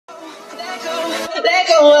let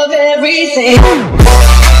go of everything.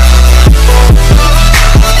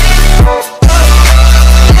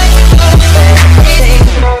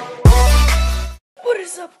 What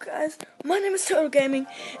is up, guys? My name is Total Gaming,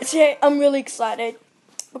 and today I'm really excited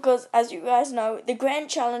because, as you guys know, the Grand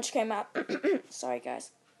Challenge came out. Sorry,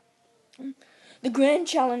 guys. The Grand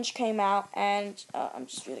Challenge came out, and I'm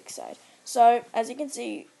just really excited. So, as you can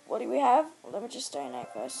see, what do we have? Let me just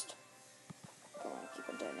donate first. Go on, keep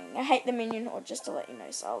on donating. I hate the minion, or just to let you know,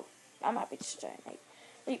 so I'm happy to donate.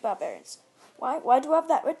 Elite Barbarians. Why do I have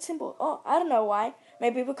that red symbol? Oh, I don't know why.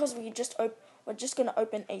 Maybe because we're just gonna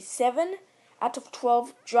open a 7 out of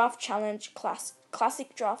 12 draft challenge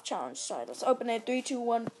classic draft challenge. So let's open it. 3, 2,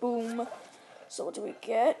 1, boom. So what do we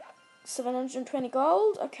get? 720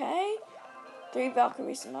 gold. Okay. 3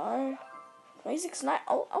 Valkyries. No. 26 Knight.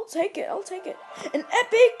 I'll take it. I'll take it. An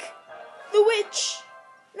epic. The Witch.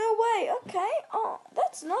 No way. Okay. Oh,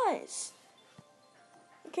 that's nice.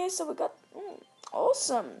 Okay, so we got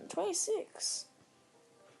awesome 26.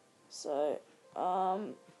 So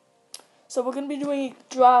we're gonna be doing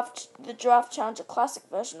the draft challenge, a classic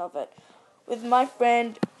version of it, with my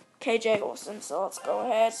friend KJ Awesome. So let's go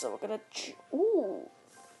ahead. So we're gonna ooh,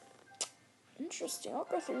 interesting. I'll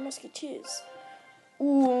go 3 Musketeers.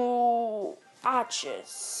 Ooh,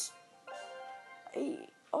 archers.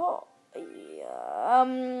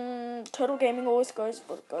 Total Gaming always goes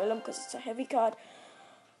for the Golem because it's a heavy card.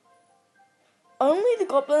 Only the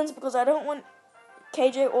Goblins because I don't want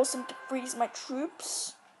KJ Awesome to freeze my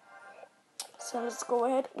troops. So let's go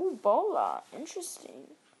ahead. Ooh, bowler.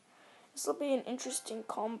 Interesting. This will be an interesting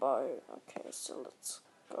combo. Okay, so let's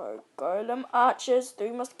go. Golem, archers,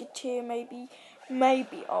 3 Musketeer, maybe.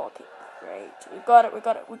 Oh, okay, great. We got it.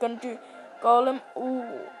 We're gonna do Golem.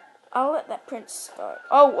 Ooh, I'll let that prince go.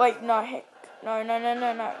 Oh, wait, no, heck. No.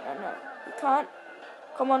 You can't.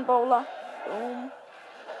 Come on, bowler. Boom.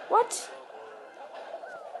 What?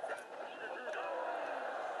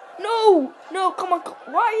 No, come on.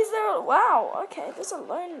 Why is there wow, okay, there's a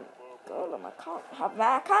lone golem. I can't have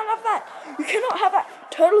that. You cannot have that.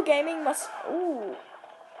 Total Gaming must, ooh.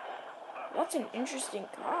 That's an interesting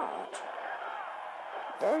card.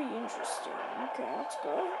 Very interesting. Okay, let's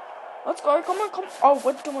go. Come on. Oh,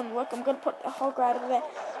 we're doing work. I'm going to put the hog right over there.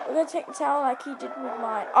 We're going to take the tower like he did with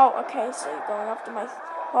mine. Oh, okay, so you're going after my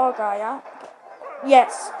hog guy, yeah? Okay.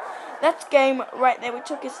 Yes. That's game right there. We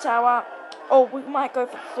took his tower. Oh, we might go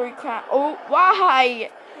for 3 crown. Oh, why?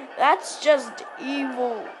 That's just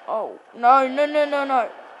evil. Oh, no.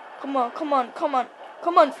 Come on.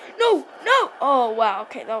 No. Oh, wow.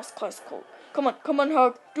 Okay, that was close call. Come on,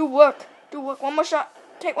 Hog. Do work. One more shot.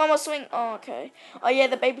 Take one more swing. Oh, okay. Oh, yeah,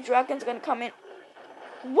 the baby dragon's going to come in.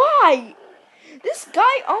 Why? This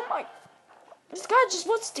guy just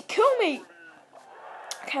wants to kill me.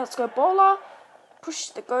 Okay, let's go bowler. Push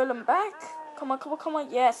the golem back. Come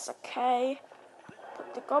on. Yes, okay.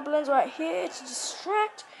 Put the goblins right here to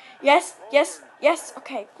distract. Yes.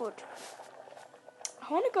 Okay, good.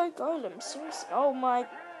 I want to go golem, seriously. Oh my.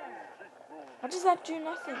 Why does that do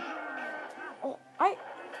nothing? Oh,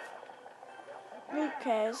 who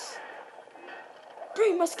cares?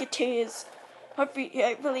 3 Musketeers. Hopefully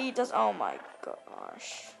he does. Oh my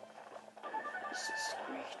gosh. This is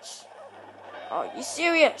great. Oh, you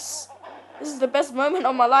serious? This is the best moment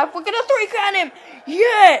of my life. We're gonna 3 crown him.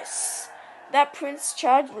 Yes! That prince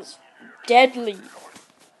charge was deadly.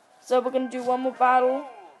 So we're gonna do one more battle.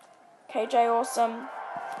 KJ Awesome.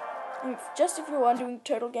 And just if you're wondering,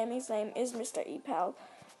 Total Gaming's name is Mr. EPAL.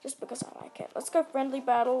 Just because I like it. Let's go friendly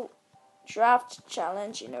battle. Draft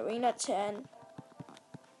challenge in Arena 10.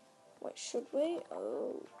 Wait, should we?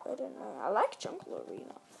 Oh, I don't know. I like Jungle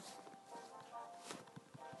Arena.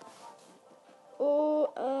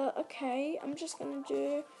 Oh, okay. I'm just gonna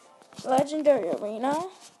do Legendary Arena.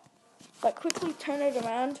 Like, quickly turn it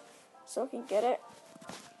around so I can get it.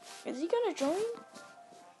 Is he gonna join?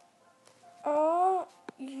 Are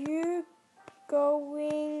you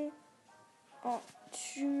going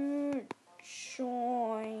to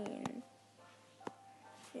join?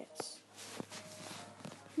 Yes.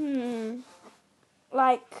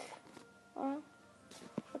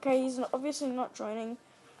 Okay, he's obviously not joining.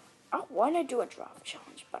 I want to do a draft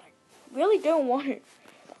challenge, but I really don't want to.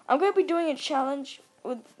 I'm going to be doing a challenge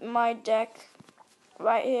with my deck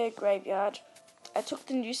right here, Graveyard. I took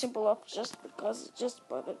the new symbol off just because it just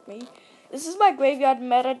bothered me. This is my Graveyard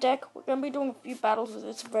meta deck. We're going to be doing a few battles with it.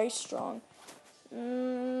 It's very strong.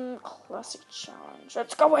 Classic challenge.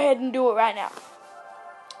 Let's go ahead and do it right now.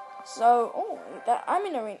 So, I'm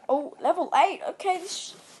in arena. Oh, level 8. Okay, I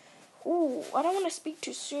don't want to speak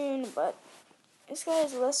too soon, but this guy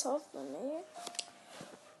has less health than me.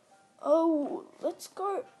 Oh, let's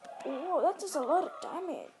go. Oh, that does a lot of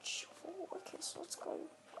damage. Oh, okay, so let's go.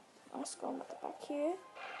 Ice Golem at the back here.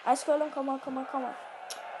 Ice Golem, come on, come on, come on.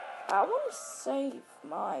 I want to save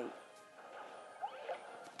my...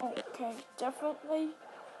 Okay, definitely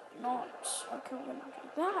not. Okay, we're gonna do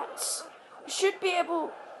that. We should be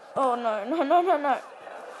able... Oh, no, no, no, no, no.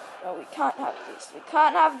 No, we can't have this. We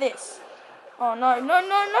can't have this. Oh, no, no,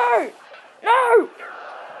 no, no. No!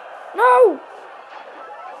 No!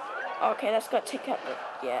 Okay, that's got to take out the...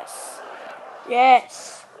 Yes.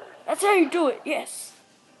 Yes. That's how you do it. Yes.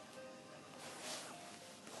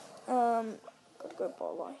 Gotta go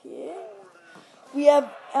bowler here. We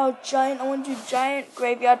have our giant. I want to do giant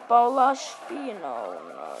graveyard bowler. Should be, no.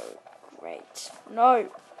 Great. No.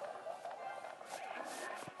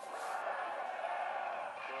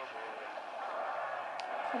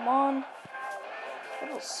 Come on.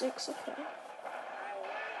 Level 6, okay.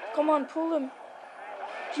 Come on, pull him.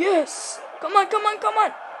 Yes! Come on, come on, come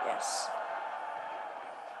on! Yes.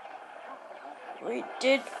 We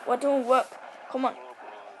did what didn't work. Come on.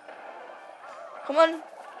 Come on.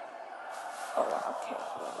 Oh, okay.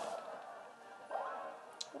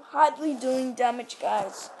 We're hardly doing damage,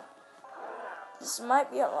 guys. This might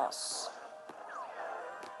be a loss.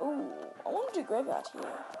 Ooh, I want to do graveyard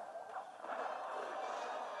here.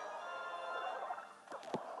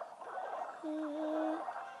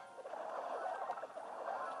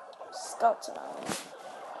 Skeleton Island.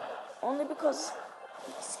 Only because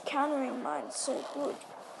it's countering mine so good.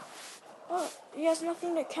 Oh, he has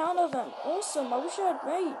nothing to counter them. Awesome, I wish I had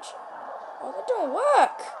rage. Oh, that don't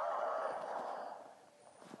work.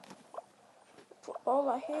 Put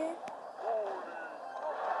bowler here.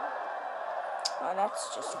 Oh,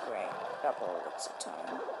 that's just great. That ball gets a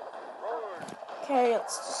turn. Okay,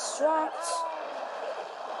 let's distract.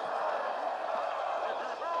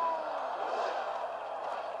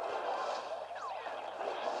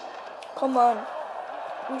 Come on.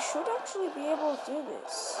 We should actually be able to do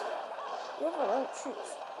this. We have a lot of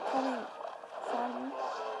troops coming from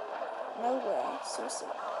nowhere. Seriously.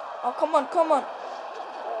 Oh, come on, come on.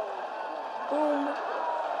 Boom.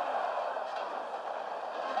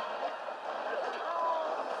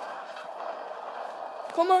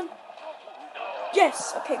 Come on.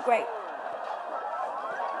 Yes. Okay, great.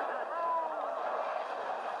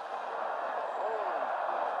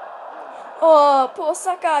 Oh, poor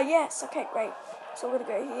sucker. Yes. Okay, great. So we're gonna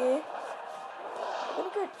go here. We're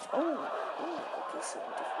gonna go. Oh. Okay. So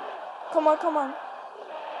different. Come on. Come on.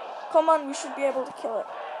 Come on. We should be able to kill it.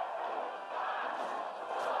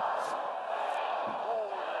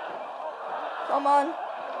 Come on.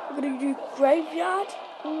 We're gonna do graveyard.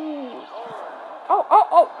 Ooh.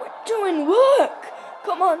 Oh. We're doing work.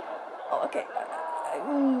 Come on. Oh, okay.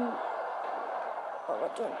 Ooh. Oh,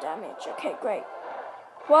 we're doing damage. Okay, great.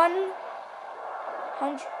 100.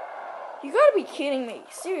 You gotta be kidding me.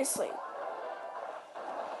 Seriously.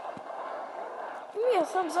 Give me a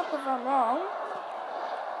thumbs up if I'm wrong.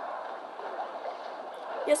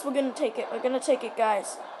 Yes, we're gonna take it. We're gonna take it,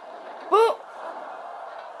 guys. Boom!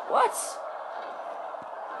 What?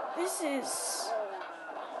 This is...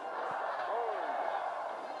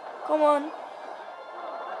 Come on.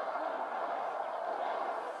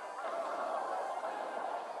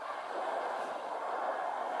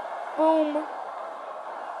 Boom.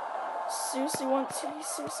 He seriously wants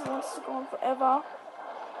to go on forever.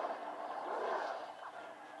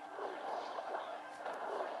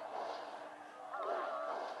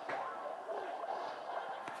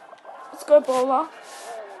 Let's go, bowler.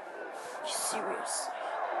 You serious?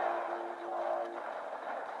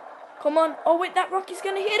 Come on. Oh, wait, that Rocky's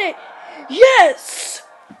going to hit it. Yes!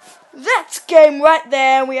 That's game right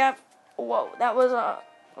there. We have... Whoa, that was a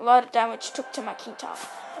lot of damage took to my King Tower.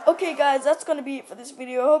 Okay, guys, that's going to be it for this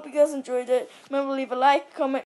video. I hope you guys enjoyed it. Remember, leave a like, comment.